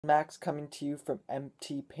Max coming to you from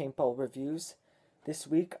MT Paintball Reviews. This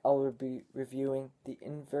week I'll be reviewing the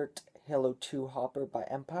Invert Halo 2 hopper by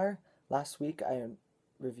Empire. Last week I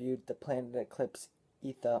reviewed the Planet Eclipse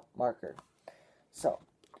Etha marker. So,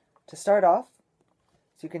 to start off,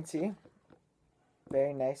 as you can see,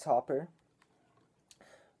 very nice hopper.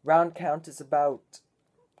 Round count is about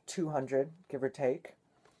 200, give or take.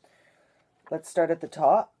 Let's start at the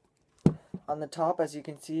top. On the top, as you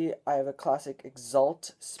can see, I have a classic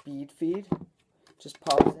Exalt speed feed. Just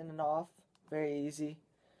pops in and off, very easy.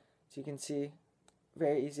 As you can see,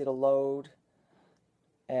 very easy to load,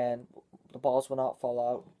 and the balls will not fall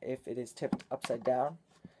out if it is tipped upside down.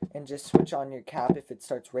 And just switch on your cap if it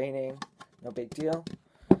starts raining, no big deal.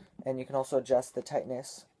 And you can also adjust the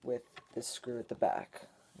tightness with this screw at the back.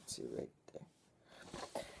 Let's see right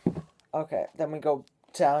there. Okay, then we go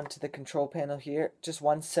down to the control panel here. Just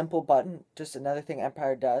one simple button, just another thing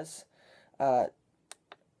Empire does.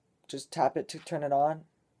 Just tap it to turn it on.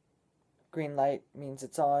 Green light means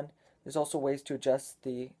it's on. There's also ways to adjust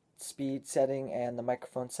the speed setting and the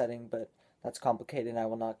microphone setting, but that's complicated and I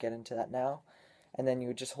will not get into that now. And then you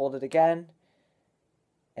would just hold it again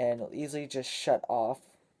and it'll easily just shut off.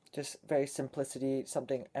 Just very simplicity,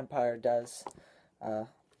 something Empire does.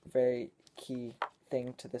 Very key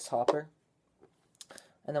thing to this hopper.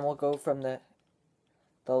 And then we'll go from the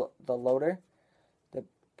loader, the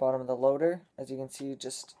bottom of the loader. As you can see,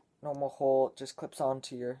 just normal hole, just clips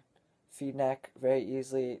onto your feed neck very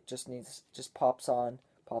easily. Just pops on,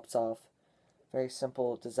 pops off. Very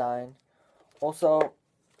simple design. Also,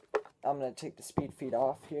 I'm going to take the speed feed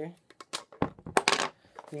off here.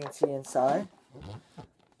 You can see inside.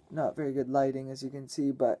 Not very good lighting, as you can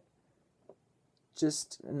see, but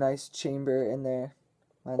just a nice chamber in there.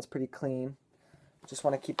 Mine's pretty clean. Just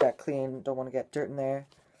want to keep that clean, don't want to get dirt in there.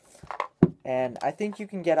 And I think you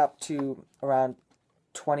can get up to around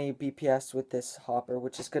 20 BPS with this hopper,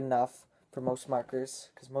 which is good enough for most markers,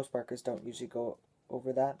 because most markers don't usually go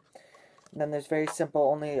over that. And then there's very simple,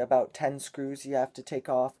 only about 10 screws you have to take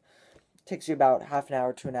off. It takes you about half an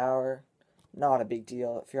hour to an hour. Not a big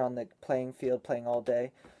deal if you're on the playing field playing all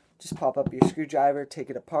day. Just pop up your screwdriver,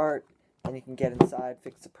 take it apart, and you can get inside,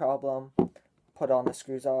 fix the problem, put all the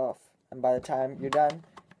screws off. And by the time you're done,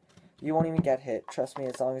 you won't even get hit. Trust me,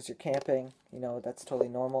 as long as you're camping, you know, that's totally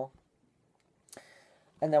normal.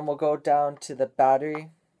 And then we'll go down to the battery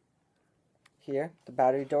here, the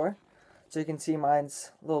battery door. So you can see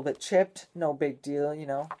mine's a little bit chipped. No big deal, you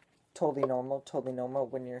know. Totally normal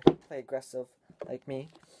when you're play aggressive like me.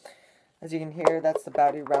 As you can hear, that's the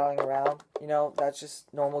battery rattling around. You know, that's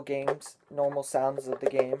just normal games, normal sounds of the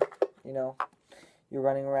game, you know. You're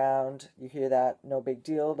running around, you hear that, no big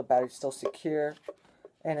deal, the battery's still secure.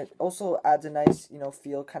 And it also adds a nice, you know,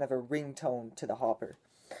 feel, kind of a ringtone to the hopper.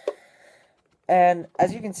 And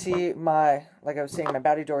as you can see, like I was saying, my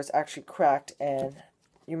battery door is actually cracked, and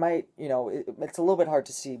you might, you know, it's a little bit hard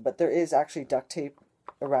to see, but there is actually duct tape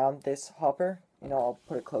around this hopper. You know, I'll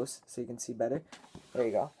put it close so you can see better. There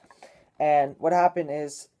you go. And what happened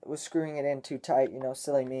is, was screwing it in too tight, you know,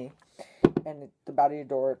 silly me. And the battery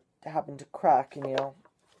door happened to crack, and you know,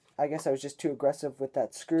 I guess I was just too aggressive with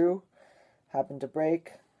that screw. Happened to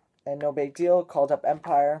break, and no big deal. Called up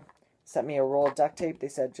Empire, sent me a roll of duct tape. They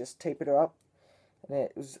said just tape it up, and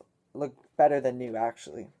it looked better than new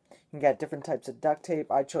actually. You can get different types of duct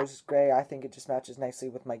tape. I chose gray. I think it just matches nicely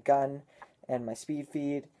with my gun and my speed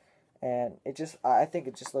feed, and I think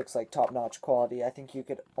it just looks like top-notch quality. I think you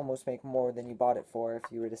could almost make more than you bought it for if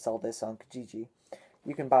you were to sell this on Kijiji.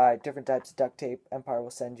 You can buy different types of duct tape. Empire will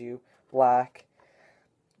send you black,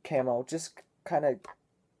 camo, just kind of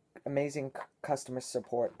amazing customer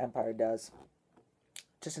support Empire does.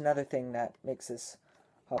 Just another thing that makes this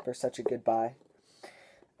hopper such a good buy.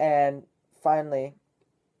 And finally,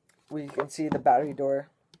 we can see the battery door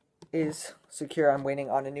is secure. I'm waiting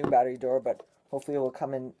on a new battery door, but hopefully it will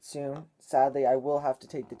come in soon. Sadly, I will have to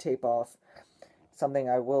take the tape off. Something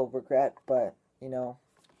I will regret, but, you know,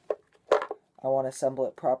 I want to assemble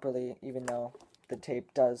it properly, even though the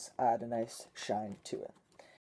tape does add a nice shine to it.